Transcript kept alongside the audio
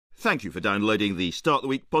Thank you for downloading the Start the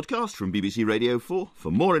Week podcast from BBC Radio 4.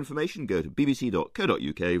 For more information, go to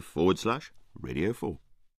bbc.co.uk/Radio 4.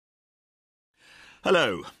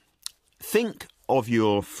 Hello. Think of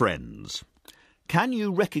your friends. Can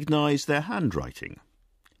you recognise their handwriting?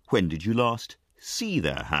 When did you last see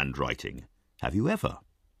their handwriting? Have you ever?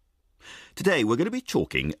 Today we're going to be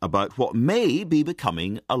talking about what may be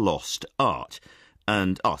becoming a lost art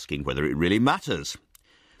and asking whether it really matters.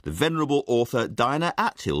 The venerable author Diana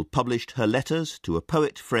Athill published her letters to a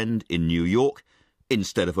poet friend in New York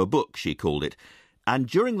instead of a book, she called it, and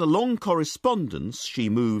during the long correspondence she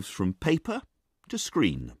moves from paper to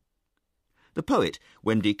screen. The poet,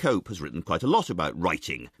 Wendy, has written quite a lot about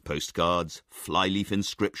writing, postcards, flyleaf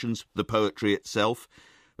inscriptions, the poetry itself,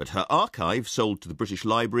 but her archive, sold to the British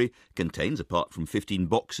Library, contains, apart from 15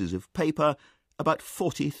 boxes of paper, about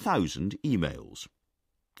 40,000 emails.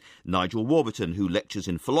 Nigel Warburton, who lectures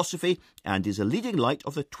in philosophy and is a leading light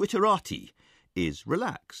of the Twitterati, is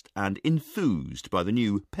relaxed and enthused by the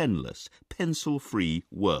new penless, pencil-free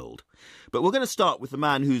world. But we're going to start with the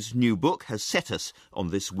man whose new book has set us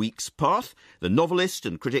on this week's path, the novelist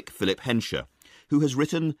and critic Philip Hensher, who has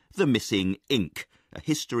written The Missing Ink, a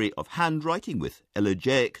history of handwriting with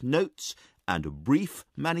elegiac notes and a brief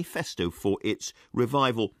manifesto for its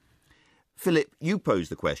revival. Philip, you posed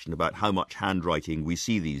the question about how much handwriting we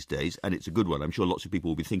see these days, and it's a good one. I'm sure lots of people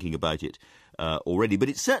will be thinking about it already, but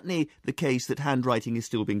it's certainly the case that handwriting is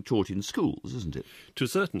still being taught in schools, isn't it? To a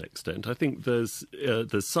certain extent. I think there's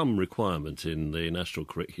some requirement in the national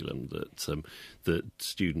curriculum that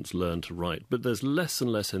students learn to write, but there's less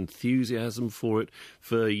and less enthusiasm for it.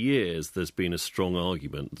 For years, there's been a strong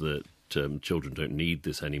argument that children don't need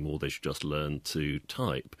this anymore, they should just learn to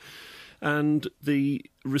type. And the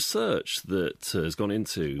research that has gone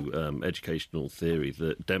into educational theory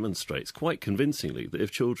that demonstrates quite convincingly that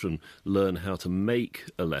if children learn how to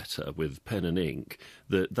make a letter with pen and ink,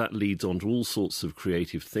 that leads on to all sorts of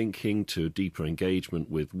creative thinking, to deeper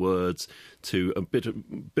engagement with words, to a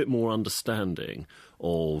bit more understanding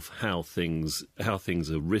of how things are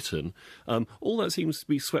written. All that seems to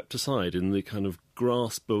be swept aside in the kind of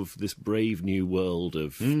grasp of this brave new world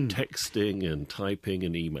of texting and typing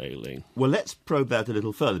and emailing. Well, let's probe that a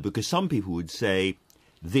little further, because some people would say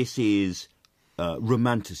this is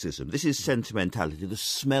romanticism, this is sentimentality, the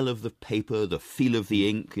smell of the paper, the feel of the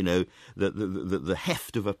ink, you know, the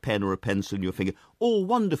heft of a pen or a pencil in your finger, all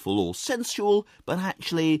wonderful, all sensual, but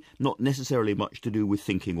actually not necessarily much to do with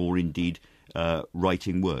thinking or indeed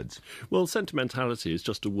writing words. Well, sentimentality is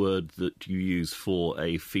just a word that you use for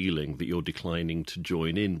a feeling that you're declining to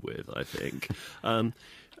join in with, I think.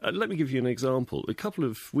 Let me give you an example. A couple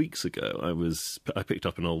of weeks ago, I picked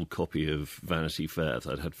up an old copy of Vanity Fair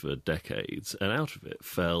that I'd had for decades, and out of it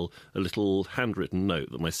fell a little handwritten note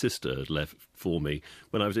that my sister had left for me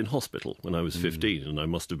when I was in hospital, when I was 15, and I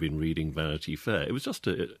must have been reading Vanity Fair. It was just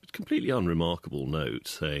a completely unremarkable note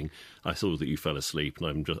saying, "I saw that you fell asleep,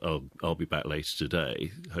 and I'll be back later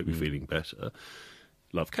today. Hope you're feeling better.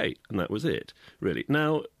 Love, Kate." And that was it, really.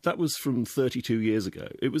 Now, that was from 32 years ago.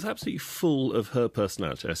 It was absolutely full of her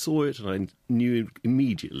personality. I saw it and I knew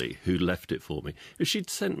immediately who left it for me. If she'd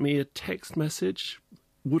sent me a text message,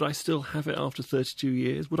 would I still have it after 32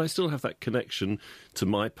 years? Would I still have that connection to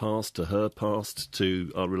my past, to her past,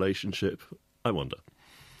 to our relationship? I wonder.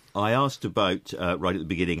 I asked about, right at the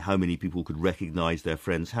beginning, how many people could recognise their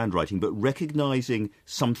friend's handwriting, but recognising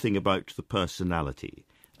something about the personality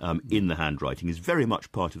in the handwriting is very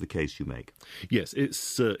much part of the case you make. Yes,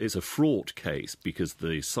 it's a fraught case because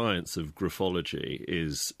the science of graphology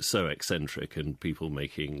is so eccentric, and people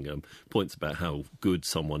making points about how good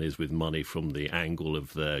someone is with money from the angle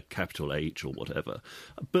of their capital H or whatever.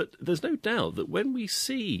 But there's no doubt that when we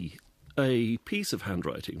see a piece of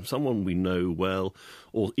handwriting, someone we know well,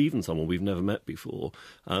 or even someone we've never met before,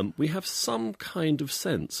 we have some kind of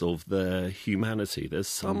sense of their humanity. There's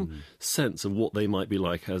some sense of what they might be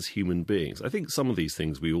like as human beings. I think some of these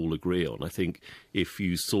things we all agree on. I think if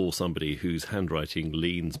you saw somebody whose handwriting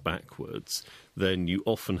leans backwards, then you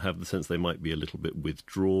often have the sense they might be a little bit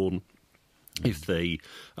withdrawn. If they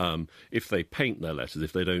paint their letters,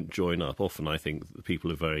 if they don't join up, often I think the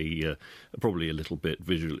people are very probably a little bit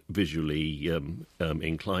visually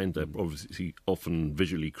inclined. They're obviously often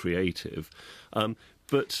visually creative. And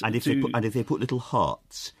if they put little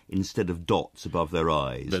hearts instead of dots above their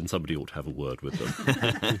eyes, then somebody ought to have a word with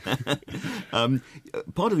them.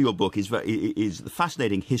 Part of your book is the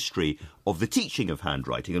fascinating history of the teaching of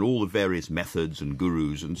handwriting and all the various methods and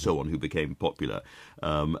gurus and so on who became popular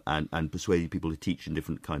and persuaded people to teach in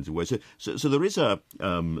different kinds of ways. So there is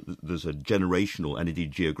there's a generational and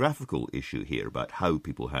indeed geographical issue here about how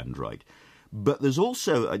people handwrite. But there's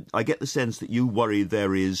also, I get the sense that you worry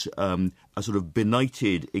there is a sort of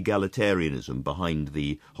benighted egalitarianism behind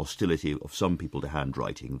the hostility of some people to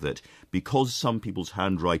handwriting, that because some people's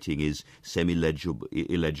handwriting is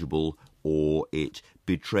illegible or it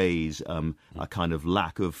betrays a kind of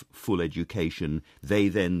lack of full education, they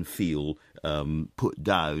then feel put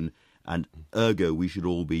down, and ergo we should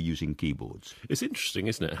all be using keyboards. It's interesting,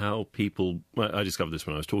 isn't it, how people... Well, I discovered this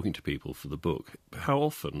when I was talking to people for the book, how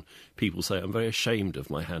often people say, I'm very ashamed of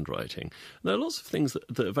my handwriting. There are lots of things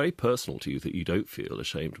that are very personal to you that you don't feel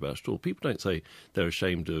ashamed about at all. People don't say they're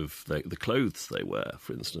ashamed of the clothes they wear,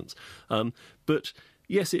 for instance. But...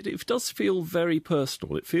 yes, it does feel very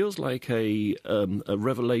personal. It feels like a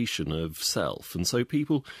revelation of self. And so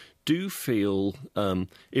people do feel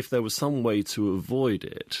if there was some way to avoid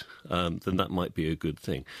it, then that might be a good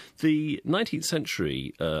thing. The 19th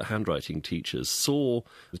century handwriting teachers saw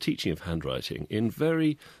the teaching of handwriting in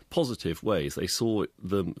very positive ways. They saw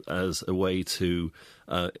them as a way to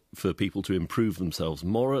for people to improve themselves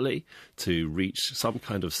morally, to reach some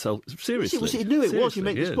kind of seriously. You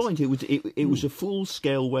make this point. It was a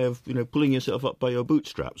full-scale way of pulling yourself up by your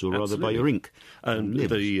bootstraps, or rather by your ink. And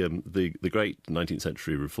the great 19th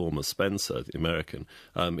century reformer Spencer, the American,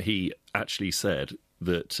 he actually said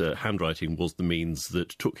that handwriting was the means that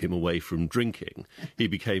took him away from drinking. He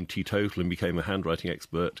became teetotal and became a handwriting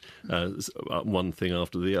expert, one thing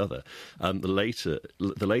after the other. The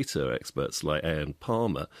later experts like A.N.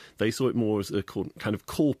 Palmer, they saw it more as a kind of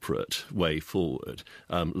corporate way forward,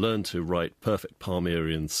 learn to write perfect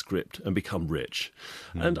Palmerian script and become rich.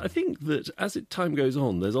 And I think that as time goes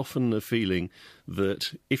on, there's often a feeling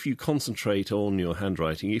that if you concentrate on your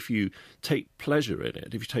handwriting, if you take pleasure in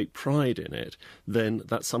it, if you take pride in it, then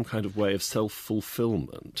that's some kind of way of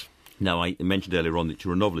self-fulfillment. Now, I mentioned earlier on that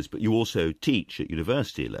you're a novelist, but you also teach at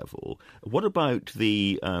university level. What about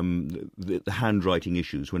the handwriting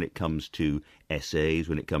issues when it comes to essays,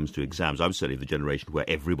 when it comes to exams? I was certainly of the generation where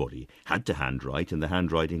everybody had to handwrite, and the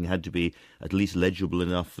handwriting had to be at least legible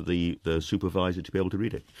enough for the supervisor to be able to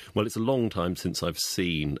read it. Well, it's a long time since I've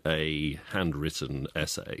seen a handwritten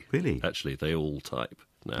essay. Really? Actually, they all type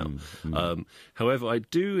now. However, I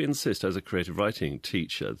do insist as a creative writing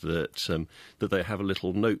teacher that they have a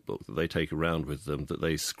little notebook that they take around with them, that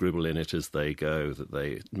they scribble in it as they go, that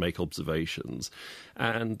they make observations.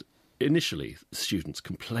 And initially, students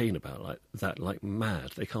complain about that like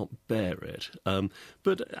mad. They can't bear it.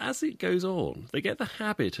 But as it goes on, they get the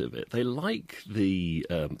habit of it. They like the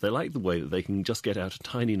way that they can just get out a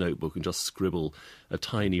tiny notebook and just scribble a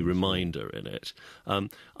tiny reminder in it.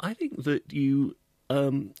 I think that you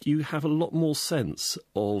have a lot more sense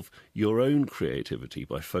of your own creativity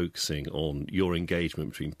by focusing on your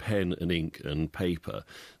engagement between pen and ink and paper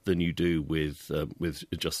than you do with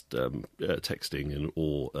just texting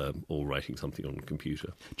or writing something on a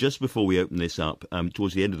computer. Just before we open this up,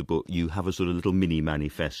 towards the end of the book, you have a sort of little mini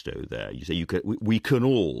manifesto there. You say we can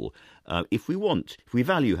all, if we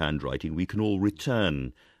value handwriting, we can all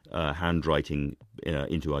return handwriting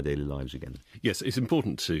into our daily lives again. Yes, it's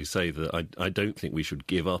important to say that I don't think we should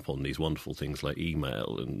give up on these wonderful things like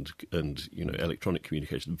email and electronic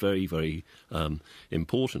communication. Very, very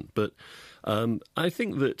important. But I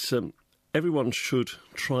think that everyone should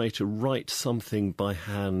try to write something by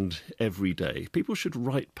hand every day. People should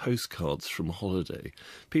write postcards from holiday.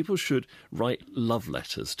 People should write love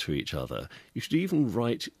letters to each other. You should even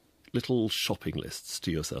write little shopping lists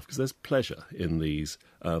to yourself, because there's pleasure in these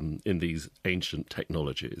ancient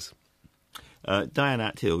technologies. Diane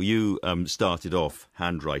Athill, you started off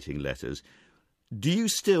handwriting letters. Do you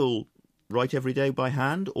still write every day by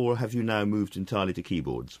hand, or have you now moved entirely to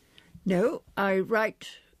keyboards? No, I write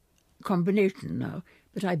combination now,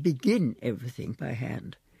 but I begin everything by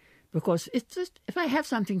hand, because it's just, if I have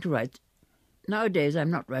something to write, nowadays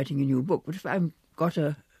I'm not writing a new book, but if I've got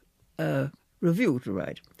a review to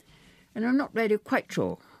write, and I'm not really quite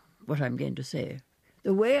sure what I'm going to say,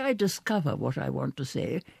 the way I discover what I want to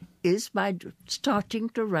say is by starting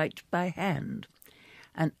to write by hand.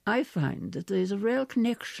 And I find that there's a real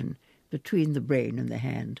connection between the brain and the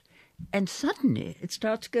hand. And suddenly it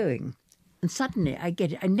starts going. And suddenly I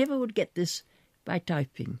get it. I never would get this by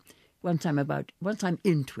typing. Once I'm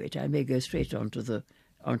into it, I may go straight onto the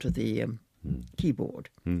keyboard.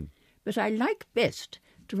 But I like best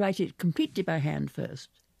to write it completely by hand first,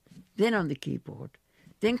 then on the keyboard,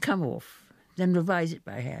 then come off, then revise it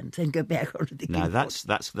by hand, then go back onto the keyboard. Now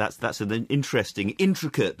that's an interesting,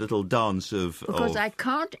 intricate little dance of... Because I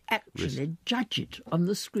can't actually judge it on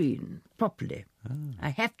the screen properly. I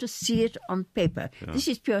have to see it on paper. Yeah. This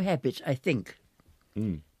is pure habit, I think,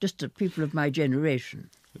 just to people of my generation.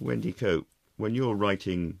 Wendy Cope, when you're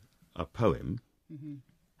writing a poem,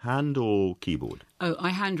 hand or keyboard? Oh, I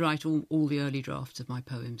handwrite all the early drafts of my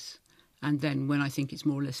poems. And then when I think it's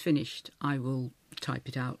more or less finished, I will type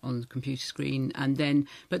it out on the computer screen.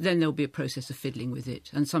 But then there'll be a process of fiddling with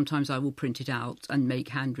it. And sometimes I will print it out and make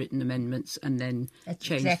handwritten amendments and then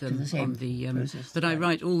change them on the... But I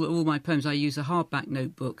write all my poems. I use a hardback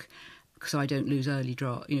notebook so I don't lose early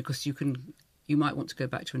draft, because you might want to go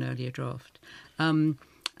back to an earlier draft. And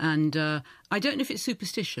I don't know if it's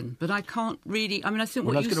superstition, but I can't really... I mean, I think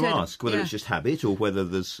what you said... I was going to ask whether it's just habit or whether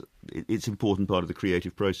it's an important part of the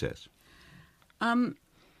creative process.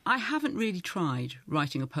 I haven't really tried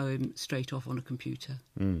writing a poem straight off on a computer.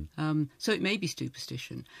 So it may be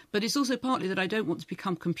superstition. But it's also partly that I don't want to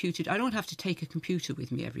become computed. I don't have to take a computer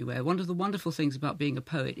with me everywhere. One of the wonderful things about being a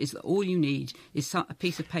poet is that all you need is a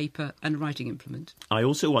piece of paper and a writing implement. I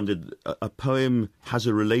also wondered, a poem has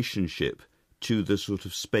a relationship to the sort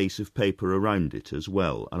of space of paper around it as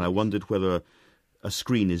well. And I wondered whether a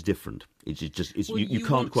screen is different. You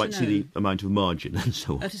can't quite see the amount of margin and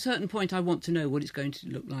so on. At a certain point, I want to know what it's going to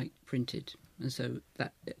look like printed. And so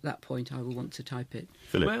at that point, I will want to type it.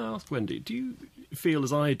 Philip? May I ask, Wendy, do you feel,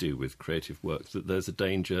 as I do with creative work, that there's a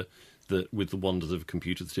danger that with the wonders of a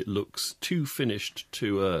computer that it looks too finished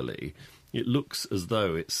too early? It looks as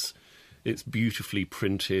though it's beautifully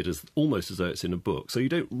printed, almost as though it's in a book. So you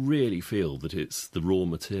don't really feel that it's the raw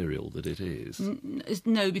material that it is.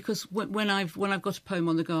 No, because when I've got a poem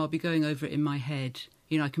on the go, I'll be going over it in my head.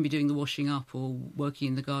 I can be doing the washing up or working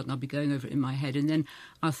in the garden. I'll be going over it in my head, and then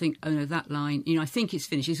I'll think, oh no, that line. I think it's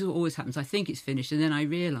finished. This always happens. I think it's finished, and then I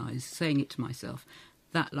realise, saying it to myself,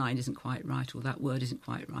 that line isn't quite right, or that word isn't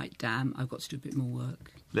quite right. Damn, I've got to do a bit more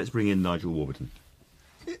work. Let's bring in Nigel Warburton.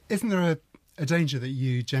 Isn't there a danger that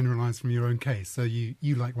you generalise from your own case? So you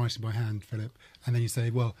like writing by hand, Philip, and then you say,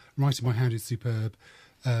 well, writing by hand is superb.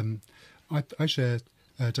 I share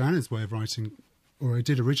Diana's way of writing, or I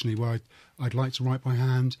did originally, where I'd like to write by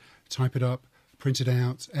hand, type it up, print it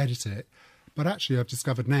out, edit it. But actually I've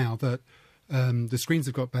discovered now that the screens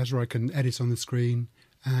have got better. I can edit on the screen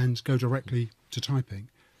and go directly to typing.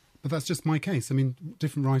 But that's just my case. I mean,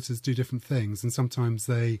 different writers do different things, and sometimes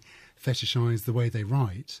they fetishise the way they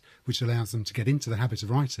write, which allows them to get into the habit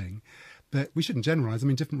of writing. But we shouldn't generalise. I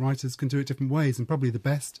mean, different writers can do it different ways, and probably the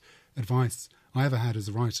best advice I ever had as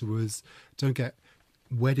a writer was don't get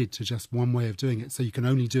wedded to just one way of doing it, so you can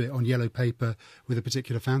only do it on yellow paper with a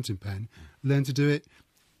particular fountain pen. Learn to do it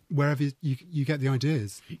wherever you get the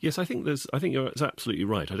ideas. Yes, I think you're absolutely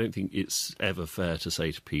right. I don't think it's ever fair to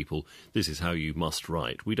say to people, this is how you must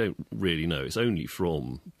write. We don't really know. It's only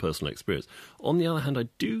from personal experience. On the other hand, I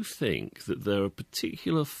do think that there are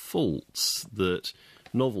particular faults that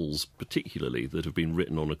novels, particularly, that have been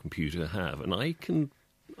written on a computer have. And I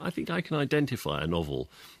think I can identify a novel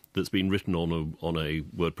that's been written on a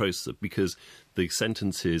word processor because the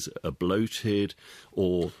sentences are bloated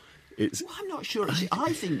or... I'm not sure.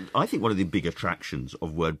 I think one of the big attractions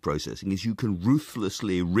of word processing is you can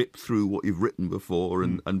ruthlessly rip through what you've written before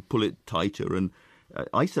and pull it tighter. And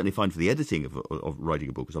I certainly find for the editing of writing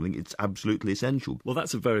a book or something, it's absolutely essential. Well,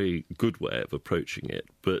 that's a very good way of approaching it,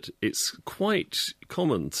 but it's quite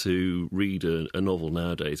common to read a novel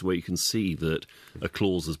nowadays where you can see that a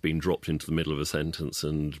clause has been dropped into the middle of a sentence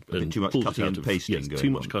and too much cutting and pasting going on. Too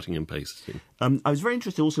much cutting and pasting. I was very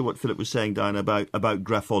interested also what Philip was saying, Diana, about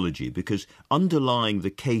graphology, because underlying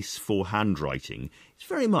the case for handwriting is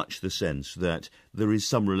very much the sense that there is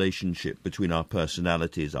some relationship between our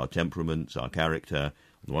personalities, our temperaments, our character, on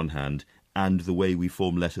the one hand, and the way we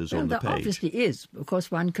form letters on the page. There obviously is,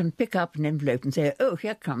 because one can pick up an envelope and say, oh,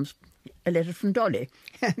 here comes a letter from Dolly.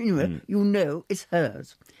 You know it's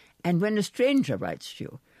hers. And when a stranger writes to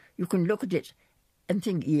you, you can look at it and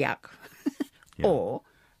think, yuck. Yeah. Or,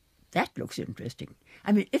 that looks interesting.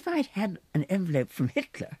 I mean, if I'd had an envelope from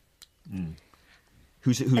Hitler...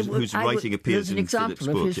 Whose writing appears in Philip's book. There's an example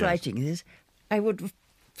of his writing. I would have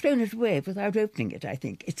thrown it away without opening it, I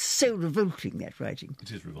think. It's so revolting, that writing. It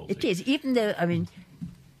is revolting. It is, even though, I mean,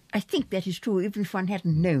 I think that is true, even if one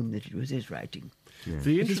hadn't known that it was his writing. Yeah.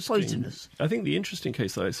 It is poisonous. I think the interesting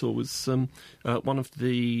case that I saw was one of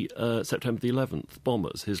the September the 11th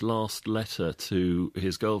bombers, his last letter to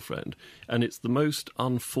his girlfriend, and it's the most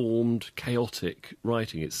unformed, chaotic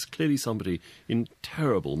writing. It's clearly somebody in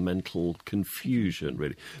terrible mental confusion,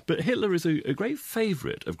 really. But Hitler is a great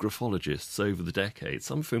favourite of graphologists over the decades,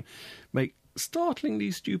 some of whom make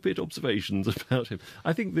startlingly stupid observations about him.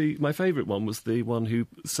 I think my favourite one was the one who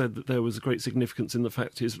said that there was a great significance in the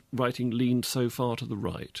fact his writing leaned so far to the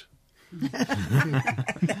right.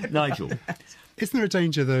 Nigel? Isn't there a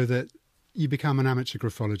danger, though, that you become an amateur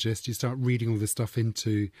graphologist. You start reading all this stuff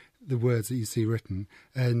into the words that you see written.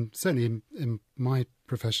 And certainly in my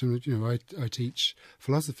profession, I teach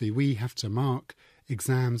philosophy. We have to mark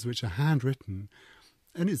exams which are handwritten.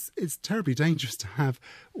 And it's terribly dangerous to have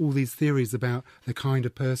all these theories about the kind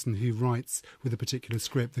of person who writes with a particular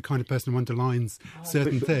script, the kind of person who underlines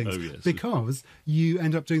certain things, because you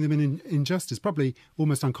end up doing them in injustice. Probably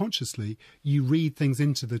almost unconsciously, you read things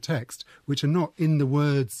into the text which are not in the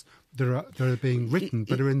words that are being written,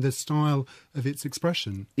 but are in the style of its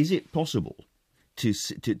expression. Is it possible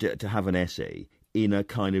to have an essay in a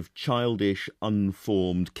kind of childish,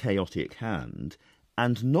 unformed, chaotic hand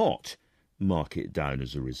and not mark it down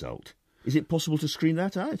as a result? Is it possible to screen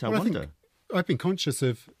that out? I wonder. I've been conscious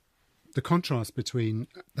of the contrast between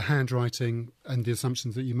the handwriting and the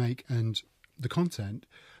assumptions that you make and the content,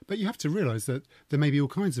 but you have to realise that there may be all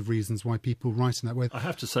kinds of reasons why people write in that way. I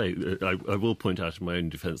have to say, I will point out in my own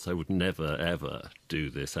defence, I would never, ever do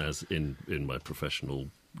this as in my professional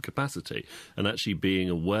capacity. And actually being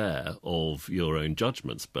aware of your own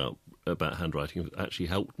judgments about handwriting actually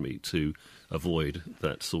helped me to avoid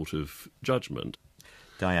that sort of judgment.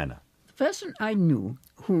 Diana. The person I knew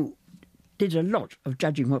who did a lot of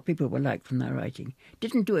judging what people were like from their writing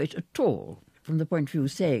didn't do it at all from the point of view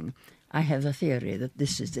of saying, I have a theory that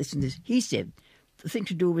this is this and this. He said the thing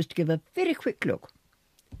to do was to give a very quick look,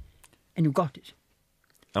 and you got it.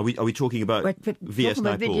 Are we talking about V.S.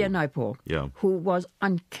 Naipaul, yeah, who was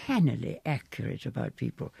uncannily accurate about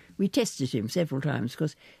people. We tested him several times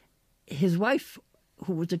because his wife,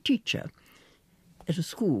 who was a teacher at a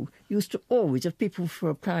school, used to always, if people were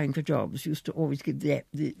applying for jobs, used to always give the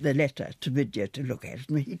letter to Vidya to look at.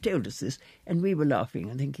 And he told us this, and we were laughing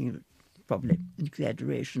and thinking probably an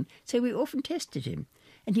exaggeration. So we often tested him,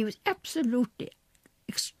 and he was absolutely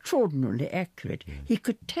extraordinarily accurate. He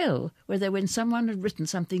could tell whether when someone had written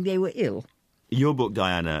something they were ill. Your book,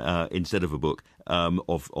 Diana, instead of a book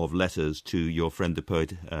of letters to your friend the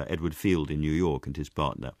poet Edward Field in New York and his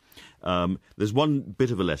partner, there's one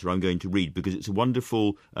bit of a letter I'm going to read because it's a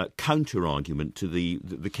wonderful counter-argument to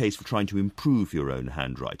the case for trying to improve your own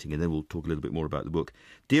handwriting, and then we'll talk a little bit more about the book.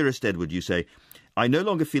 Dearest Edward, you say, I no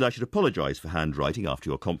longer feel I should apologise for handwriting after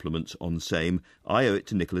your compliments on same. I owe it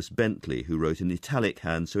to Nicholas Bentley, who wrote an italic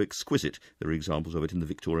hand so exquisite. There are examples of it in the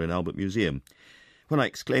Victoria and Albert Museum. When I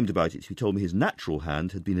exclaimed about it, he told me his natural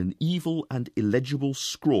hand had been an evil and illegible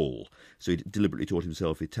scrawl, so he deliberately taught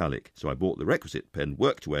himself italic. So I bought the requisite pen,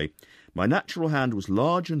 worked away. My natural hand was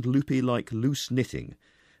large and loopy like loose knitting,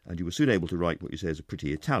 and you were soon able to write what you say is a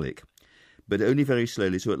pretty italic, but only very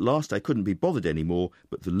slowly, so at last I couldn't be bothered any more,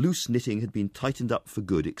 but the loose knitting had been tightened up for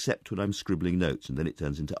good, except when I'm scribbling notes, and then it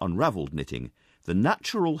turns into unravelled knitting. The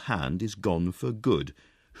natural hand is gone for good.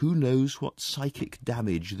 Who knows what psychic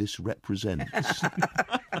damage this represents?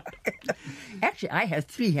 Actually, I have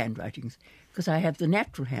three handwritings, because I have the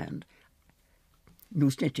natural hand,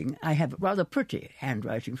 loose knitting. I have rather pretty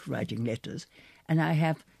handwriting for writing letters, and I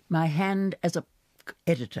have my hand as a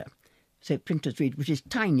editor, so printers read, which is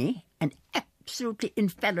tiny and absolutely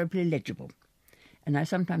infallibly legible. And I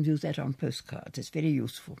sometimes use that on postcards. It's very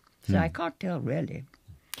useful. So I can't tell really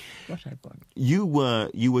what I've got. You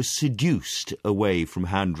were seduced away from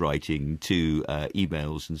handwriting to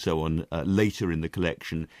emails and so on later in the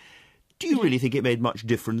collection. Do you really think it made much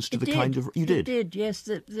difference to the kind of... You did? It did, yes.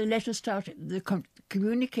 The letter started... The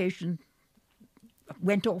communication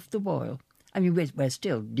went off the boil. I mean, we're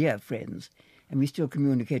still dear friends, and we still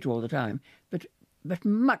communicate all the time, but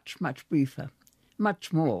much, much briefer,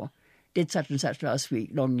 much more. Did such and such last week,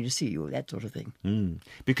 longing to see you, that sort of thing.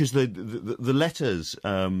 Because the letters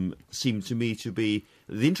seem to me to be...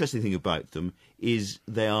 The interesting thing about them is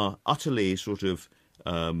they are utterly sort of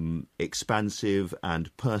expansive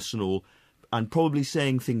and personal, and probably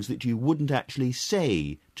saying things that you wouldn't actually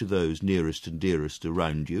say to those nearest and dearest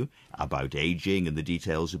around you, about ageing and the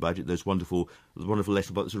details about it. Those wonderful letters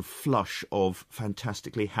about the sort of flush of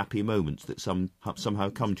fantastically happy moments that somehow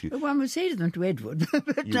come to you. Well, one would say them to Edward,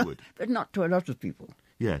 but not to a lot of people.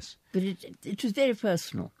 Yes. But it was very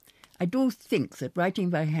personal. I do think that writing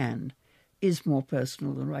by hand is more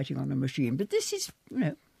personal than writing on a machine. But this is,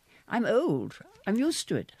 I'm old. I'm used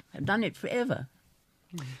to it. I've done it forever.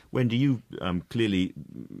 Wendy, you clearly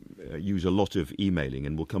use a lot of emailing,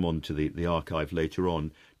 and we'll come on to the archive later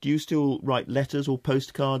on. Do you still write letters or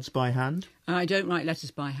postcards by hand? I don't write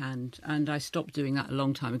letters by hand, and I stopped doing that a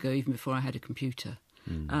long time ago, even before I had a computer.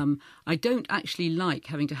 I don't actually like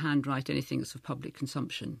having to handwrite anything that's for public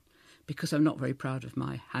consumption, because I'm not very proud of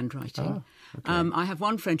my handwriting. okay. I have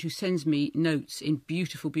one friend who sends me notes in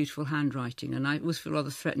beautiful, beautiful handwriting, and I always feel rather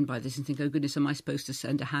threatened by this and think, oh goodness, am I supposed to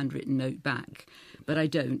send a handwritten note back? But I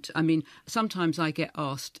don't. I mean, sometimes I get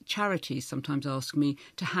asked, charities sometimes ask me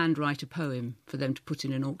to handwrite a poem for them to put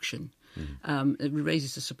in an auction. It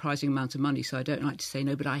raises a surprising amount of money, so I don't like to say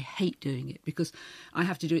no, but I hate doing it because I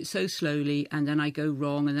have to do it so slowly, and then I go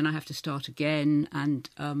wrong, and then I have to start again, and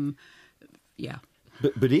yeah.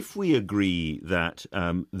 But if we agree that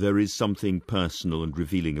there is something personal and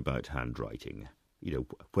revealing about handwriting, you know,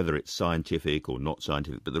 whether it's scientific or not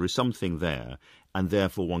scientific, but there is something there, and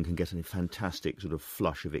therefore one can get a fantastic sort of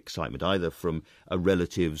flush of excitement, either from a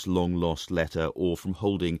relative's long-lost letter or from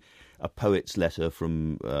holding a poet's letter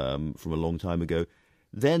from a long time ago,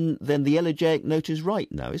 then the elegiac note is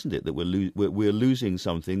right now, isn't it? That we're losing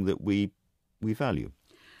something that we value.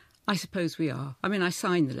 I suppose we are. I mean, I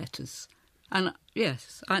sign the letters. And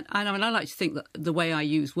yes, I mean, I like to think that the way I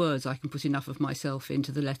use words, I can put enough of myself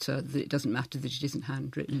into the letter that it doesn't matter that it isn't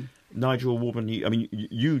handwritten. Nigel Warburton,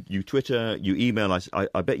 you Twitter, you email.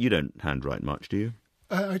 I bet you don't handwrite much, do you?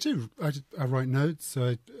 I do. I write notes.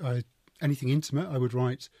 I anything intimate, I would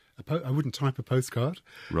write. I wouldn't type a postcard.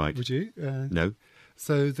 Right. Would you? No.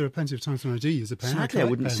 So there are plenty of times when I do use a pen. Sadly, I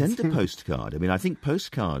wouldn't send a postcard. I mean, I think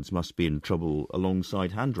postcards must be in trouble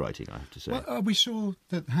alongside handwriting, I have to say. Well, are we sure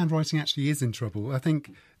that handwriting actually is in trouble? I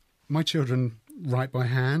think my children write by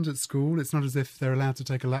hand at school. It's not as if they're allowed to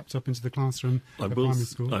take a laptop into the classroom at primary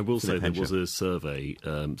school. I will say there Hensher. was a survey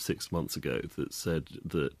 6 months ago that said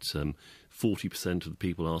that 40% of the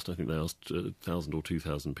people asked, I think they asked 1,000 or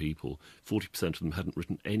 2,000 people, 40% of them hadn't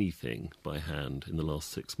written anything by hand in the last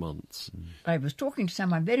 6 months. I was talking to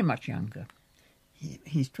someone very much younger.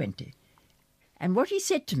 He's 20. And what he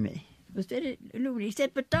said to me was very alluring. He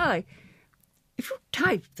said, but Di, if you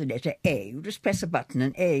type the letter A, you just press a button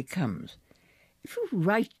and A comes. If you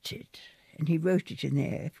write it, and he wrote it in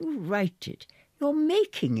there, if you write it, you're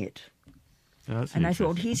making it. And I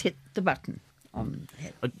thought, he's hit the button on the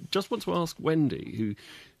head. I just want to ask Wendy,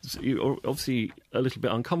 you're obviously a little bit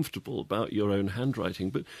uncomfortable about your own handwriting,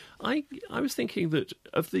 but I was thinking that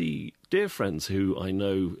of the dear friends who I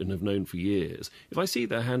know and have known for years, if I see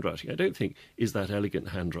their handwriting, I don't think, is that elegant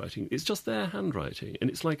handwriting? It's just their handwriting, and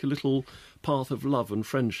it's like a little path of love and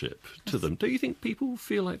friendship to them. Don't you think people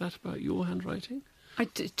feel like that about your handwriting?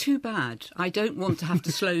 Too bad. I don't want to have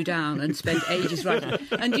to slow down and spend ages writing.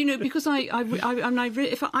 And, you know, because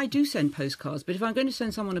if I do send postcards, but if I'm going to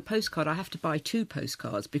send someone a postcard, I have to buy 2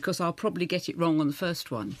 postcards because I'll probably get it wrong on the first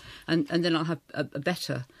one. And then I'll have a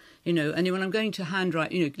better, you know. And when I'm going to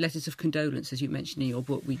handwrite, you know, letters of condolence, as you mentioned in your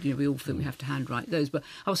book, we all think we have to handwrite those. But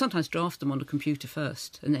I will sometimes draft them on a computer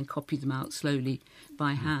first and then copy them out slowly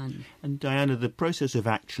by hand. And Diana, the process of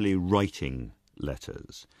actually writing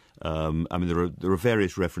letters, I mean, there are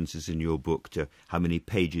various references in your book to how many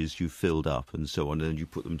pages you filled up and so on, and then you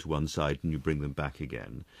put them to one side and you bring them back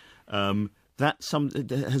again. Has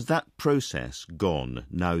that process gone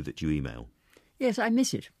now that you email? Yes, I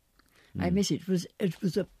miss it. I miss it. It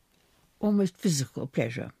was a almost physical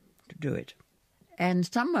pleasure to do it. And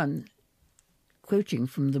someone quoting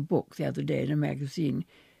from the book the other day in a magazine,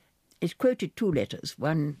 it quoted 2 letters,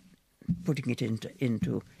 one putting it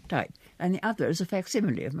into type, and the other is a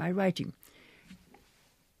facsimile of my writing.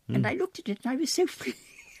 And I looked at it and I was so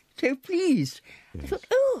pleased. Yes. I thought,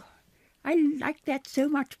 oh, I like that so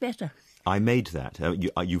much better. I made that.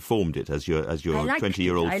 You formed it, as your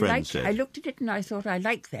 20-year-old friend said. I looked at it and I thought, I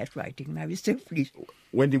like that writing, and I was so pleased.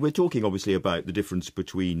 Wendy, we're talking obviously about the difference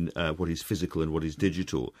between what is physical and what is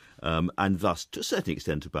digital, and thus, to a certain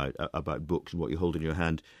extent, about books and what you hold in your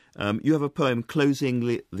hand. You have a poem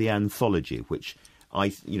closing the anthology, which I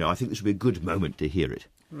think this would be a good moment to hear it.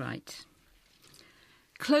 Right.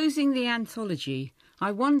 Closing the anthology,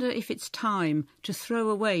 I wonder if it's time to throw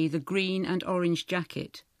away the green and orange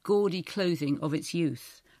jacket, gaudy clothing of its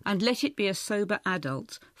youth, and let it be a sober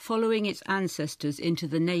adult following its ancestors into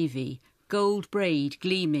the navy, gold braid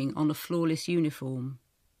gleaming on a flawless uniform.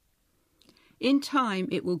 In time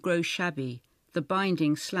it will grow shabby, the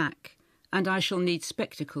binding slack, and I shall need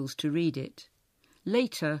spectacles to read it.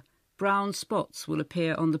 Later, brown spots will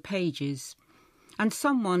appear on the pages, and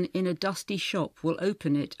someone in a dusty shop will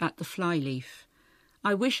open it at the flyleaf.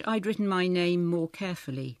 I wish I'd written my name more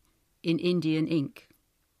carefully, in Indian ink.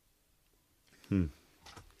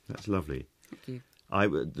 That's lovely. Thank you.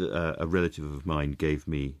 A relative of mine gave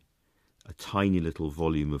me a tiny little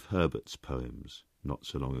volume of Herbert's poems not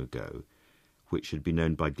so long ago, which had been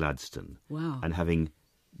owned by Gladstone. Wow. And having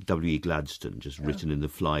W.E. Gladstone just written in the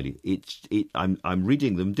flyleaf, I'm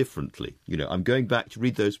reading them differently. You know, I'm going back to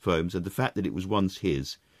read those poems, and the fact that it was once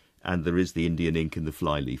his and there is the Indian ink in the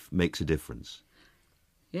flyleaf, makes a difference.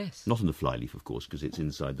 Yes. Not in the flyleaf, of course, because it's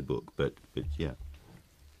inside the book, but yeah.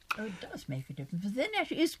 Oh, it does make a difference. But then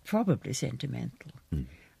it is probably sentimental.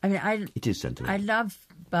 I mean, It is sentimental. I love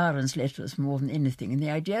Byron's letters more than anything, and the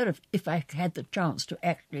idea of if I had the chance to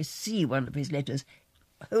actually see one of his letters,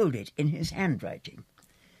 hold it in his handwriting,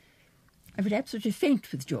 I would absolutely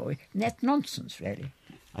faint with joy, and that's nonsense, really.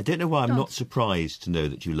 I don't know why I'm not surprised to know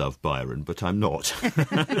that you love Byron, but I'm not.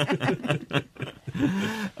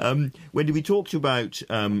 Wendy, we talked about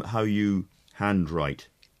how you handwrite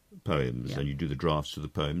poems and you do the drafts of the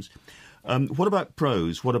poems. What about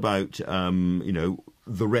prose? What about,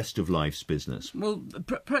 the rest of life's business? Well,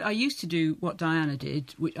 I used to do what Diana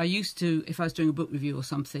did. I used to, if I was doing a book review or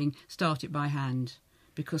something, start it by hand,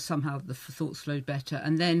 because somehow the thoughts flowed better.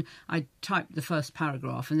 And then I type the first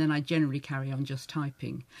paragraph, and then I generally carry on just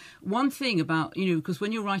typing. One thing about, because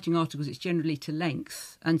when you're writing articles, it's generally to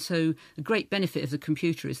length. And so the great benefit of the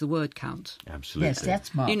computer is the word count. Absolutely. Yes,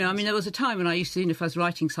 that's marvellous. There was a time when I used to, if I was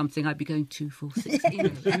writing something, I'd be going 2, 4, 6.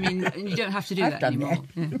 And you don't have to do I've that done anymore.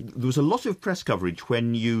 that. Yeah. There was a lot of press coverage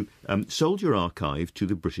when you sold your archive to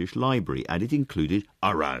the British Library, and it included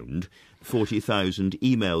around 40,000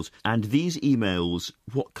 emails. And these emails,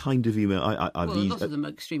 what kind of email are Well, these? a lot of them are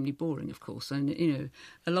extremely boring, of course, and a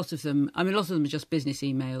lot of them are just business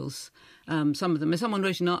emails. Some of them, someone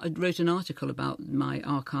wrote an article about my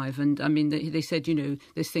archive, and they said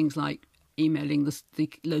there's things like emailing the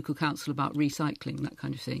local council about recycling, that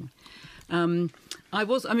kind of thing. So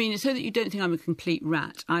that you don't think I'm a complete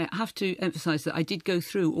rat, I have to emphasise that I did go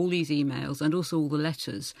through all these emails and also all the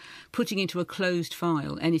letters, putting into a closed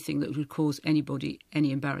file anything that would cause anybody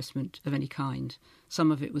any embarrassment of any kind. Some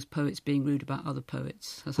of it was poets being rude about other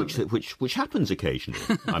poets. Which happens occasionally,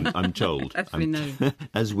 I'm told.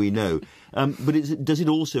 As we know. But does it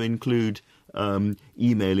also include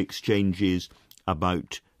email exchanges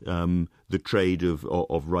about the trade of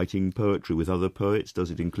writing poetry with other poets? Does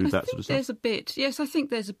it include that sort of stuff? There's a bit. Yes, I think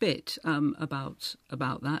there's a bit about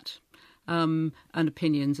that, and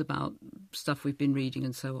opinions about stuff we've been reading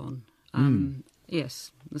and so on.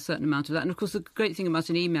 Yes, a certain amount of that. And of course, the great thing about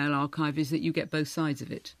an email archive is that you get both sides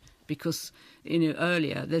of it. Because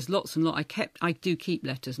earlier there's lots and lots. I do keep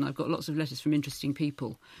letters, and I've got lots of letters from interesting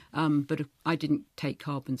people. But I didn't take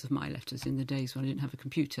carbons of my letters in the days when I didn't have a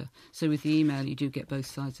computer. So with the email, you do get both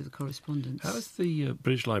sides of the correspondence. How is the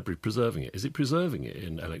British Library preserving it? Is it preserving it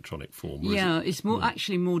in electronic form? It's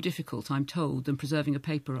actually more difficult, I'm told, than preserving a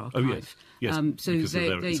paper archive. Oh yes. So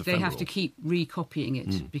they have to keep recopying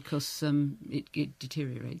it because it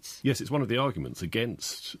deteriorates. Yes, it's one of the arguments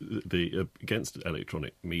against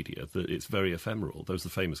electronic media, that it's very ephemeral. There was the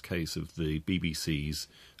famous case of the BBC's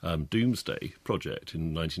Doomsday project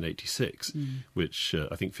in 1986, which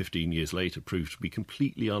I think 15 years later proved to be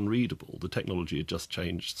completely unreadable. The technology had just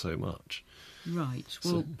changed so much. Right.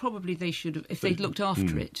 Well, probably they should have, if they'd looked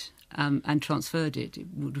after it and transferred it, it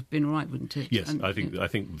would have been all right, wouldn't it? Yes, I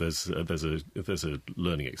think there's a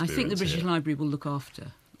learning experience. I think the British Library will look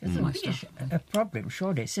after my stuff. A problem,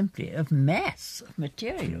 surely, simply of mass of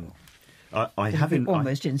material. I have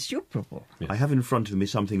almost insuperable. Yes. I have in front of me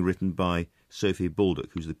something written by Sophie Baldock,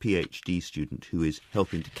 who's the PhD student who is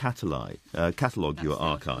helping to catalogue your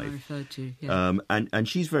archive. I referred to, yeah. And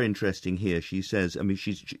she's very interesting here. She says,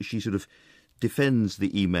 she sort of defends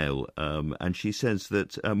the email, and she says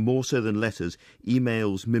that more so than letters,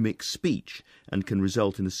 emails mimic speech and can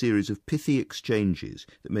result in a series of pithy exchanges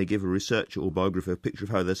that may give a researcher or biographer a picture of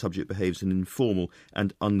how their subject behaves in informal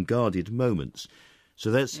and unguarded moments. So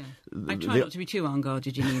that's. Yeah. I try not to be too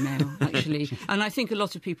unguarded in email, actually. And I think a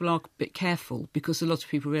lot of people are a bit careful because a lot of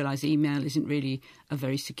people realise email isn't really a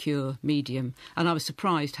very secure medium. And I was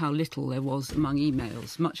surprised how little there was among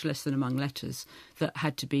emails, much less than among letters, that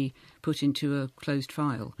had to be put into a closed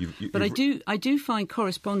file. But I do find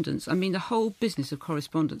correspondence, the whole business of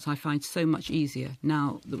correspondence I find so much easier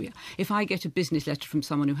now. If I get a business letter from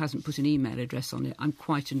someone who hasn't put an email address on it, I'm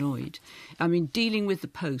quite annoyed. Dealing with the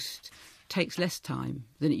post takes less time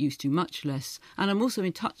than it used to, much less. And I'm also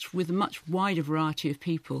in touch with a much wider variety of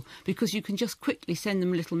people because you can just quickly send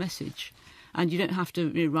them a little message and you don't have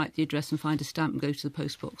to write the address and find a stamp and go to the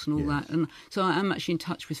postbox and all that. And so I am actually in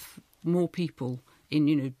touch with more people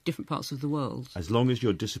in different parts of the world. As long as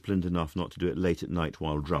you're disciplined enough not to do it late at night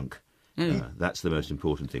while drunk. That's the most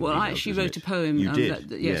important thing. Well, I actually wrote a poem. You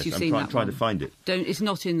did? Yes, you've seen that. I'm trying to find it. It's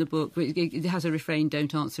not in the book, but it has a refrain,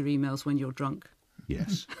 don't answer emails when you're drunk.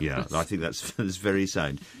 Yes, yeah, I think that's very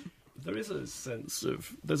sound. There is a sense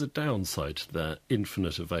of, there's a downside to that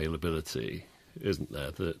infinite availability, isn't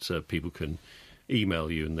there? That people can email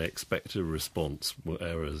you and they expect a response,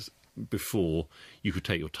 whereas before you could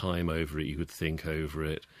take your time over it, you could think over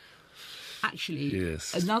it. Actually,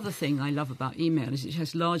 Yes. Another thing I love about email is it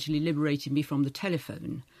has largely liberated me from the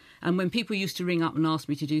telephone. And when people used to ring up and ask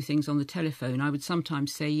me to do things on the telephone, I would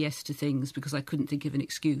sometimes say yes to things because I couldn't think of an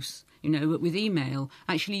excuse. But with email,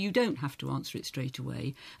 actually, you don't have to answer it straight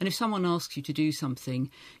away. And if someone asks you to do something,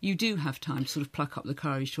 you do have time to sort of pluck up the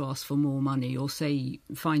courage to ask for more money or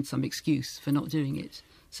find some excuse for not doing it.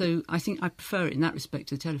 So I think I prefer it in that respect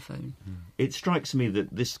to the telephone. It strikes me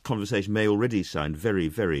that this conversation may already sound very,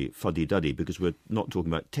 very fuddy-duddy because we're not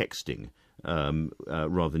talking about texting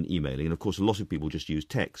rather than emailing. And, of course, a lot of people just use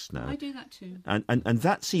text now. I do that too. And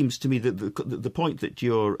that seems to me that the point that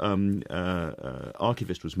your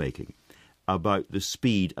archivist was making about the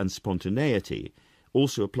speed and spontaneity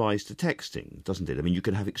also applies to texting, doesn't it? I mean, you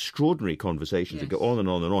can have extraordinary conversations that go on and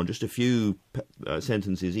on and on, just a few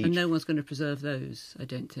sentences each. And no one's going to preserve those, I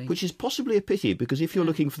don't think. Which is possibly a pity, because if you're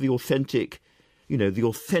looking for the authentic,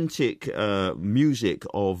 music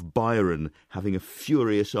of Byron having a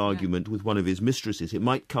furious argument with one of his mistresses, it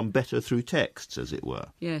might come better through texts, as it were.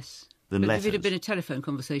 Yes. Than but letters. If it had been a telephone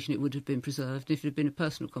conversation, it would have been preserved. If it had been a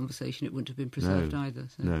personal conversation, it wouldn't have been preserved either.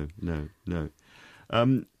 So. No.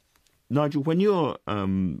 Nigel, when you're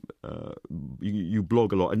you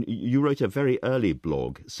blog a lot, and you wrote a very early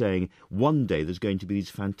blog saying one day there's going to be these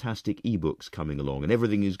fantastic e-books coming along, and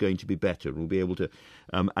everything is going to be better, and we'll be able to.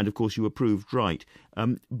 And of course, you were proved right.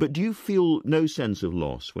 But do you feel no sense of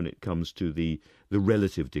loss when it comes to the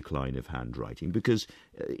relative decline of handwriting? Because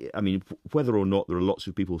whether or not there are lots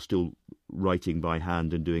of people still writing by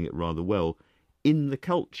hand and doing it rather well, in the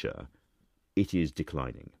culture, it is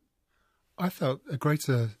declining. I felt a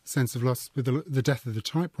greater sense of loss with the death of the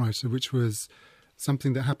typewriter, which was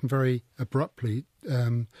something that happened very abruptly.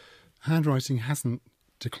 Handwriting hasn't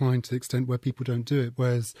declined to the extent where people don't do it,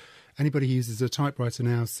 whereas anybody who uses a typewriter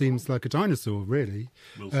now seems like a dinosaur, really.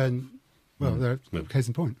 Case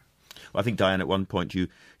in point. Well, I think, Diane, at one point you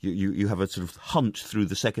have a sort of hunt through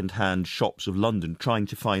the second-hand shops of London trying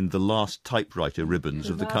to find the last typewriter ribbons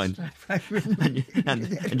of the kind,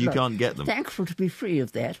 and you can't get them. Thankful to be free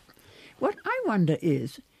of that. What I wonder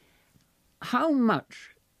is how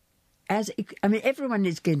much, everyone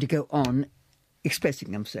is going to go on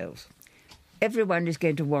expressing themselves. Everyone is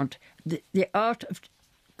going to want the art of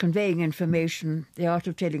conveying information, the art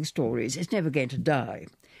of telling stories. It's never going to die.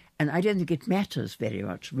 And I don't think it matters very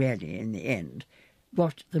much, really, in the end,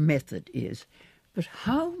 what the method is. But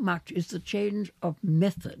how much is the change of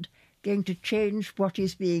method going to change what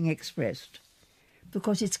is being expressed?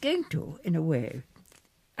 Because it's going to, in a way.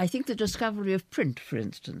 I think the discovery of print, for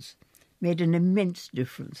instance, made an immense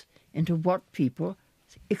difference into what people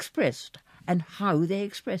expressed and how they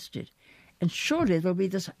expressed it. And surely there'll be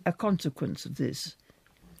a consequence of this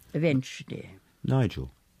eventually. Nigel?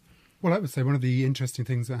 Well, I would say one of the interesting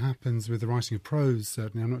things that happens with the writing of prose,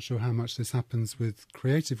 certainly, I'm not sure how much this happens with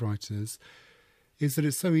creative writers, is that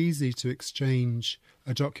it's so easy to exchange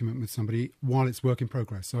a document with somebody while it's work in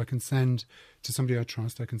progress. So I can send to somebody I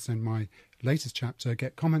trust, I can send my latest chapter,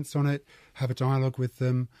 get comments on it, have a dialogue with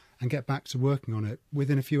them, and get back to working on it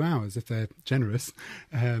within a few hours, if they're generous,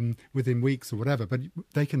 within weeks or whatever. But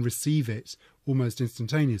they can receive it almost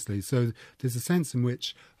instantaneously. So there's a sense in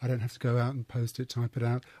which I don't have to go out and post it, type it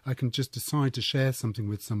out. I can just decide to share something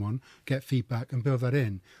with someone, get feedback, and build that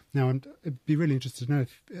in. Now, I'd be really interested to know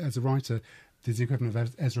if, as a writer, there's the equivalent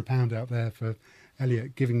of Ezra Pound out there for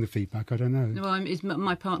Eliot giving the feedback. I don't know. Well,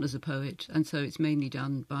 my partner's a poet, and so it's mainly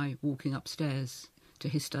done by walking upstairs to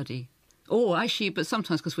his study. Or actually, but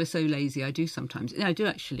sometimes, because we're so lazy, I do sometimes. I do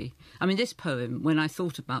actually. I mean, this poem, when I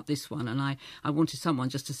thought about this one, and I wanted someone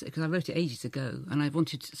just to say, because I wrote it ages ago, and I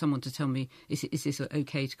wanted someone to tell me, is this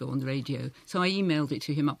okay to go on the radio? So I emailed it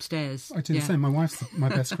to him upstairs. I do the same. My wife's my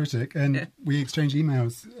best critic, and we exchange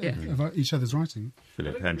emails of each other's writing.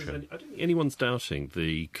 Philip Hensher. I don't think anyone's doubting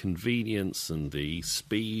the convenience and the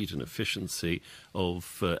speed and efficiency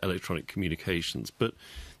of electronic communications, but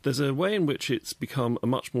there's a way in which it's become a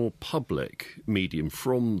much more public medium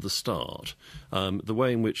from the start. The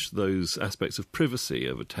way in which those aspects of privacy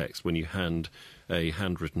over text, when you hand a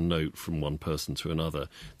handwritten note from one person to another,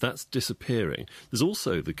 that's disappearing. There's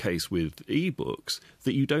also the case with e-books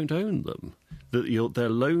that you don't own them. that they're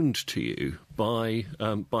loaned to you by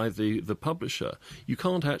the publisher. You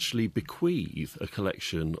can't actually bequeath a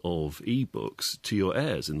collection of e-books to your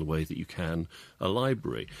heirs in the way that you can a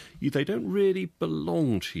library. They don't really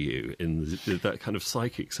belong to you in that kind of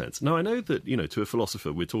psychic sense. Now, I know that, to a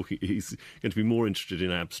philosopher, he's going to be more interested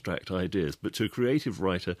in abstract ideas, but to a creative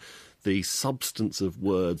writer, the substance of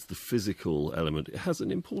words, the physical element, it has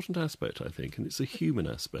an important aspect, I think, and it's a human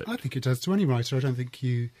aspect. I think it does to any writer. I don't think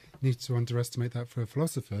you need to underestimate that for a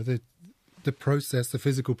philosopher. The process, the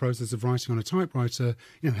physical process of writing on a typewriter,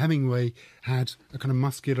 Hemingway had a kind of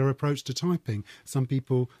muscular approach to typing. Some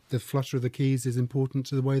people, the flutter of the keys is important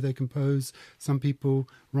to the way they compose. Some people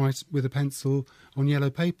write with a pencil on yellow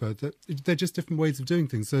paper. They're just different ways of doing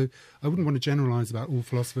things. So I wouldn't want to generalise about all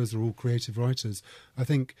philosophers or all creative writers. I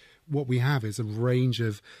think what we have is a range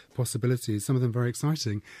of possibilities, some of them very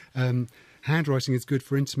exciting. Handwriting is good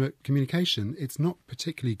for intimate communication. It's not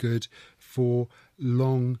particularly good for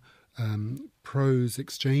long prose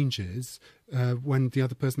exchanges when the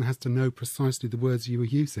other person has to know precisely the words you were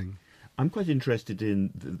using. I'm quite interested in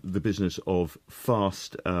the business of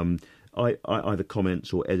fast either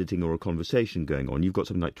comments or editing or a conversation going on. You've got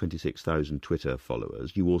something like 26,000 Twitter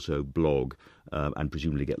followers. You also blog and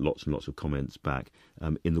presumably get lots and lots of comments back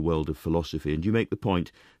in the world of philosophy. And you make the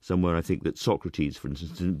point somewhere, I think, that Socrates, for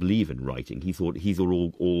instance, didn't believe in writing. He thought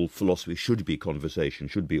all philosophy should be conversation,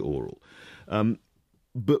 should be oral.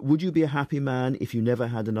 But would you be a happy man if you never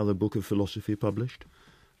had another book of philosophy published?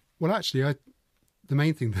 Well, actually, the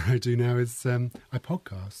main thing that I do now is I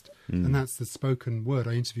podcast, and that's the spoken word.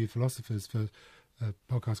 I interview philosophers for a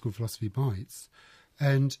podcast called Philosophy Bites.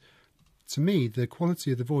 And to me, the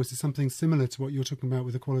quality of the voice is something similar to what you're talking about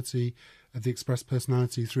with the quality of the expressed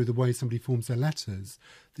personality through the way somebody forms their letters,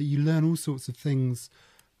 that you learn all sorts of things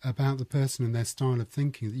about the person and their style of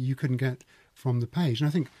thinking that you couldn't get from the page. And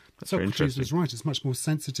I think Socrates was right. It's much more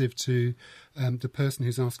sensitive to the person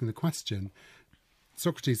who's asking the question.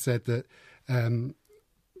 Socrates said that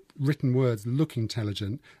written words look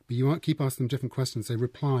intelligent, but you keep asking them different questions. They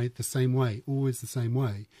reply the same way, always the same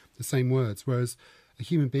way, the same words. Whereas a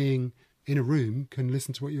human being in a room can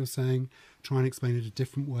listen to what you're saying, try and explain it a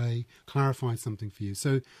different way, clarify something for you.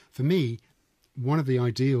 So for me, one of the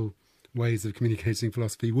ideal ways of communicating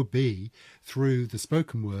philosophy would be through the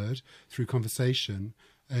spoken word, through conversation,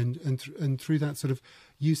 and through that sort of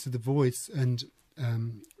use of the voice and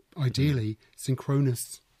ideally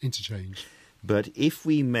synchronous interchange. But if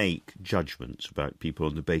we make judgments about people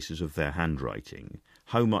on the basis of their handwriting,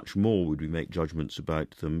 how much more would we make judgments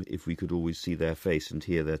about them if we could always see their face and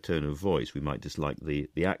hear their tone of voice? We might dislike the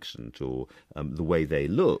accent or the way they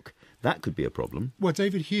look. That could be a problem. Well,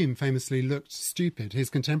 David Hume famously looked stupid. His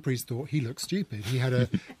contemporaries thought he looked stupid. He had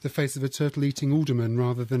the face of a turtle-eating alderman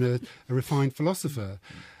rather than a refined philosopher.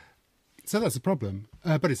 So that's a problem.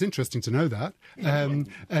 But it's interesting to know that. And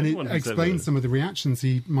it explains some of the reactions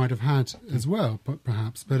he might have had as well,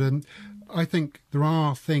 perhaps. But I think there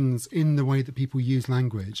are things in the way that people use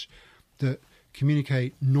language that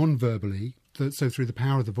communicate non-verbally, so through the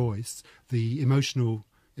power of the voice, the emotional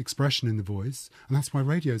expression in the voice, and that's why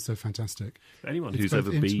radio is so fantastic. Anyone it's who's both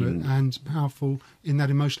ever intimate been and powerful in that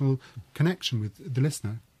emotional connection with the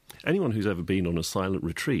listener. Anyone who's ever been on a silent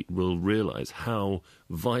retreat will realise how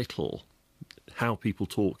vital how people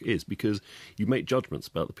talk is, because you make judgments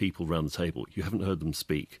about the people around the table. You haven't heard them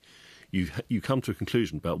speak. You come to a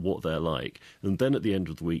conclusion about what they're like, and then at the end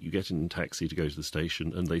of the week you get in a taxi to go to the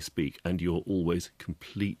station and they speak, and you're always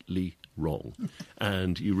completely wrong.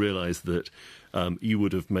 And you realise that you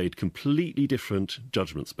would have made completely different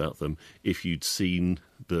judgments about them if you'd seen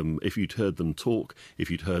them, if you'd heard them talk,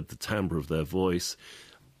 if you'd heard the timbre of their voice,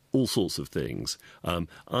 all sorts of things.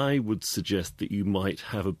 I would suggest that you might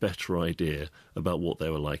have a better idea about what they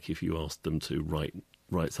were like if you asked them to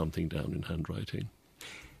write something down in handwriting.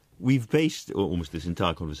 We've based almost this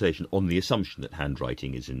entire conversation on the assumption that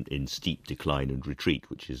handwriting is in steep decline and retreat,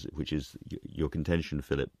 which is your contention,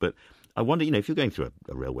 Philip. But I wonder, if you're going through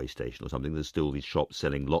a railway station or something, there's still these shops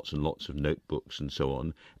selling lots and lots of notebooks and so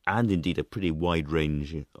on, and indeed a pretty wide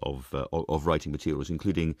range of writing materials,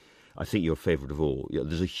 including, I think, your favourite of all.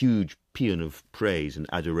 There's a huge paean of praise and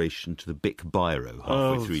adoration to the Bic biro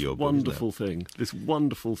halfway through your book. This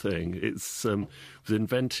wonderful thing. It's was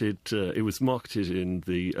invented. It was marketed in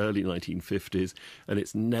the early 1950s, and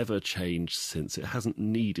it's never changed since. It hasn't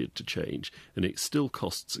needed to change, and it still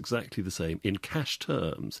costs exactly the same in cash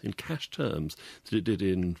terms that it did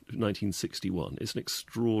in 1961. It's an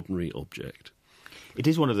extraordinary object. It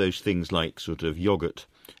is one of those things like sort of yoghurt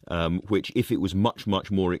which, if it was much,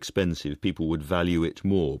 much more expensive, people would value it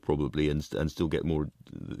more probably and still get more,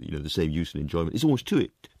 the same use and enjoyment. It's almost too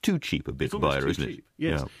cheap a bit buyer, isn't it?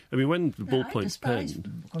 Yes. Yeah. I mean, when the I ballpoint despise pen...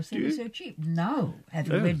 them because they were so cheap. Now,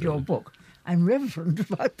 having read really? your book, I'm reverent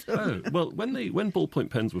about them. Oh, well, when ballpoint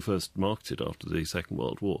pens were first marketed after the Second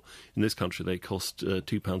World War, in this country they cost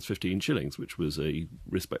 £2.15, which was a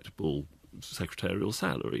respectable secretarial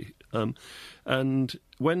salary. And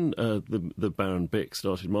when the Baron Bick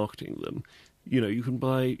started marketing them, you could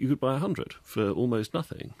buy 100 for almost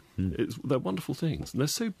nothing. They're wonderful things, and they're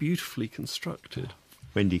so beautifully constructed.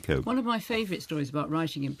 Wendy Cope. One of my favourite stories about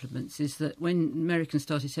writing implements is that when Americans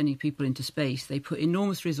started sending people into space, they put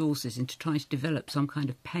enormous resources into trying to develop some kind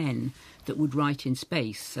of pen that would write in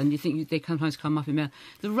space. And you think they sometimes come up in mail.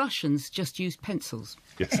 The Russians just used pencils.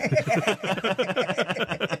 Yes.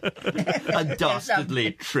 A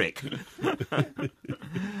dastardly trick.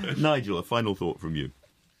 Nigel, a final thought from you.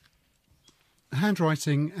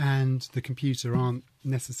 Handwriting and the computer aren't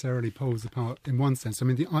necessarily poles apart in one sense. I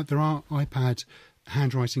mean, there are iPad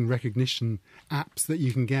handwriting recognition apps that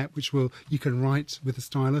you can get, which you can write with a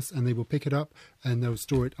stylus and they will pick it up and they'll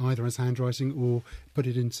store it either as handwriting or put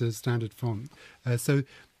it into standard font. So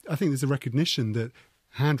I think there's a recognition that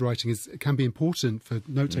handwriting can be important for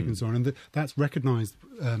note-taking and so on, and that's recognised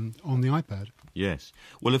on the iPad. Yes.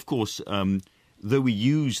 Well, of course, though we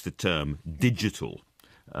use the term digital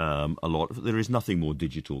a lot, there is nothing more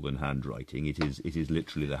digital than handwriting. It is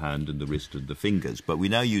literally the hand and the wrist and the fingers, but we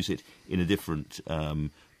now use it in a different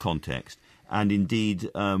context. And indeed,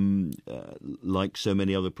 like so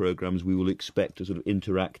many other programmes, we will expect a sort of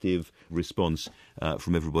interactive response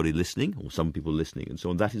from everybody listening, or some people listening, and so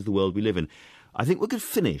on. That is the world we live in. I think we're going to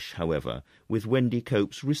finish, however, with Wendy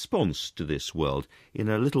Cope's response to this world in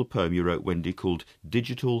a little poem you wrote, Wendy, called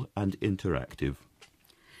Digital and Interactive.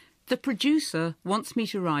 The producer wants me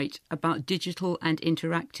to write about digital and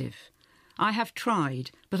interactive. I have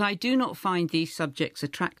tried, but I do not find these subjects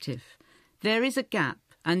attractive. There is a gap,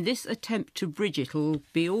 and this attempt to bridge it will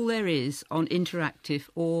be all there is on interactive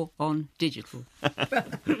or on digital.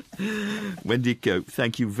 Wendy Cope,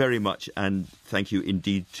 thank you very much, and thank you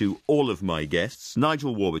indeed to all of my guests.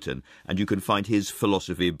 Nigel Warburton, and you can find his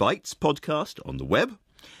Philosophy Bites podcast on the web.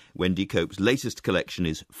 Wendy Cope's latest collection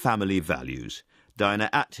is Family Values. Diana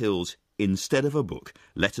Athill's Instead of a Book,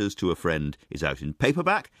 Letters to a Friend is out in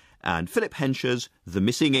paperback, and Philip Hensher's The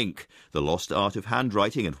Missing Ink, The Lost Art of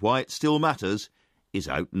Handwriting and Why It Still Matters is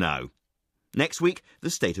out now. Next week,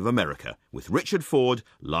 The State of America, with Richard Ford,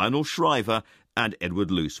 Lionel Shriver and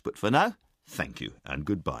Edward Luce. But for now, thank you and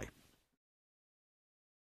goodbye.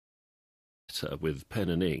 With pen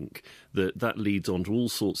and ink, that leads on to all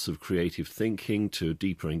sorts of creative thinking, to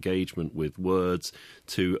deeper engagement with words,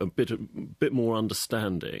 to a bit more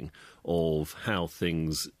understanding of how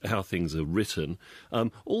things are written.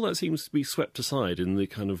 All that seems to be swept aside in the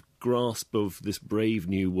kind of grasp of this brave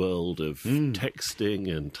new world of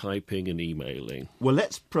texting and typing and emailing. Well,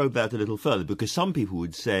 let's probe that a little further, because some people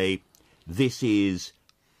would say this is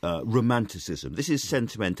romanticism. This is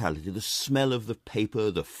sentimentality. The smell of the paper,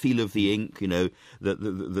 the feel of the ink,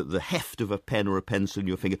 the heft of a pen or a pencil in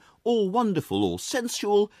your finger. All wonderful, all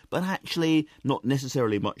sensual, but actually not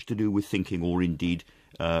necessarily much to do with thinking or indeed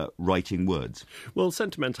writing words. Well,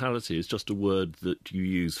 sentimentality is just a word that you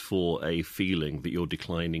use for a feeling that you're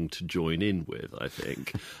declining to join in with, I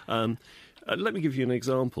think. Let me give you an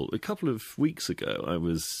example. A couple of weeks ago,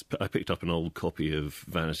 I picked up an old copy of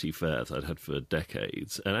Vanity Fair that I'd had for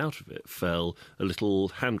decades, and out of it fell a little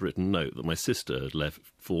handwritten note that my sister had left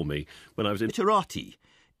for me when I was in... Literati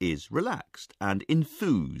is relaxed and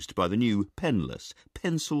enthused by the new penless,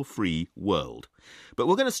 pencil-free world. But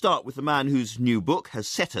we're going to start with the man whose new book has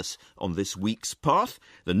set us on this week's path,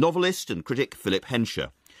 the novelist and critic Philip Hensher,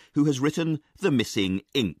 who has written The Missing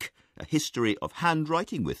Ink, a history of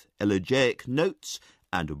handwriting with elegiac notes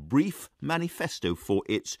and a brief manifesto for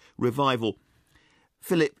its revival.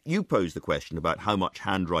 Philip, you posed the question about how much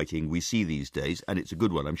handwriting we see these days, and it's a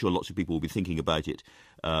good one. I'm sure lots of people will be thinking about it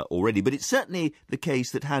already, but it's certainly the case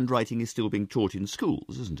that handwriting is still being taught in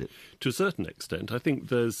schools, isn't it? To a certain extent. I think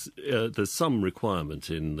there's some requirement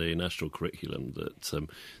in the national curriculum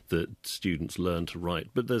that students learn to write,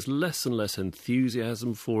 but there's less and less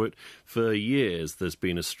enthusiasm for it. For years, there's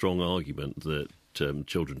been a strong argument that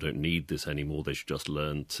children don't need this anymore, they should just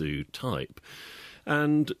learn to type.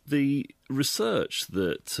 And the research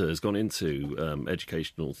that has gone into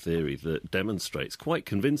educational theory that demonstrates quite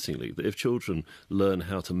convincingly that if children learn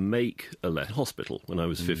how to make a letter, hospital, when I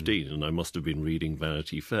was 15 and I must have been reading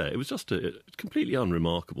Vanity Fair, it was just a completely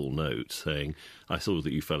unremarkable note saying, I saw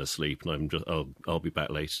that you fell asleep and I'll be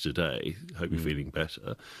back later today, hope you're feeling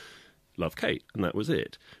better. Love, Kate. And that was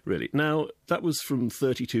it, really. Now, that was from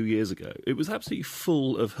 32 years ago. It was absolutely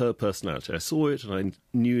full of her personality. I saw it and I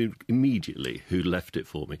knew immediately who left it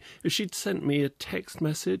for me. If she'd sent me a text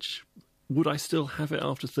message, would I still have it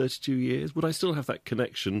after 32 years? Would I still have that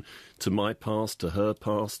connection to my past, to her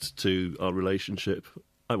past, to our relationship?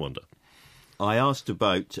 I wonder. I asked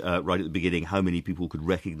about, right at the beginning, how many people could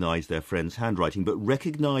recognise their friend's handwriting, but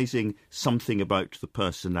recognising something about the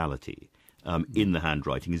personality in the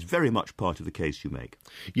handwriting is very much part of the case you make.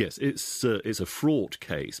 Yes, it's a fraught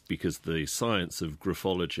case because the science of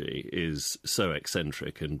graphology is so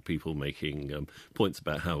eccentric, and people making points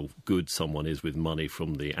about how good someone is with money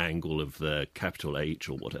from the angle of their capital H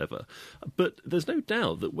or whatever. But there's no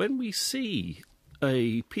doubt that when we see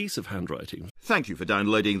a piece of handwriting... Thank you for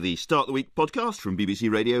downloading the Start the Week podcast from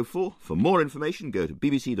BBC Radio 4. For more information, go to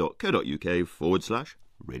bbc.co.uk/Radio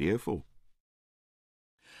 4.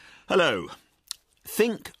 Hello.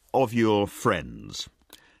 Think of your friends.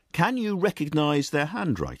 Can you recognise their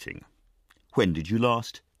handwriting? When did you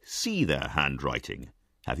last see their handwriting?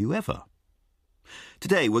 Have you ever?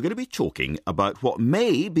 Today we're going to be talking about what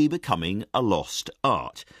may be becoming a lost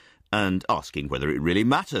art and asking whether it really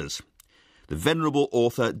matters. The venerable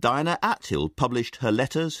author Diana Athill published her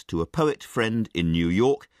letters to a poet friend in New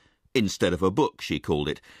York instead of a book, she called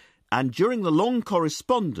it, and during the long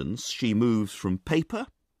correspondence she moves from paper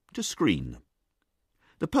to screen.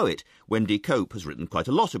 The poet, Wendy, has written quite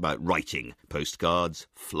a lot about writing, postcards,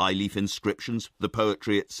 flyleaf inscriptions, the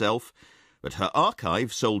poetry itself, but her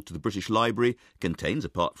archive, sold to the British Library, contains,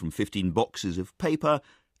 apart from 15 boxes of paper,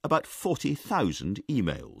 about 40,000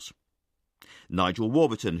 emails. Nigel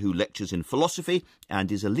Warburton, who lectures in philosophy and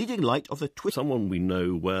is a leading light of the Twitter... Someone we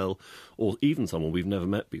know well, or even someone we've never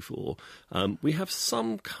met before, we have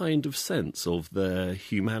some kind of sense of their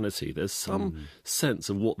humanity. There's some sense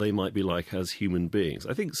of what they might be like as human beings.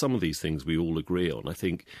 I think some of these things we all agree on. I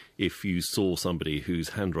think if you saw somebody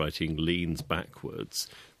whose handwriting leans backwards,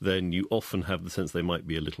 then you often have the sense they might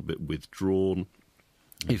be a little bit withdrawn.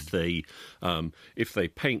 If they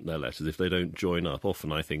paint their letters, if they don't join up,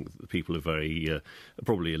 often I think the people are very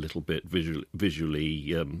probably a little bit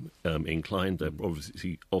visually inclined. They're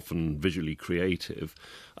obviously often visually creative,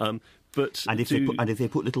 but if they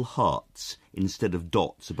put little hearts instead of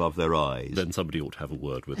dots above their eyes, then somebody ought to have a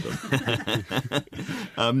word with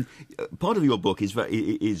them. Part of your book is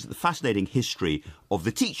the fascinating history of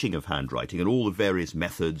the teaching of handwriting and all the various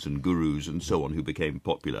methods and gurus and so on who became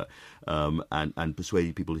popular and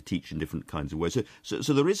persuaded people to teach in different kinds of ways.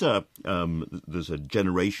 So there is there's a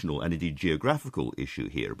generational and indeed geographical issue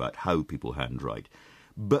here about how people handwrite.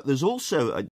 But there's also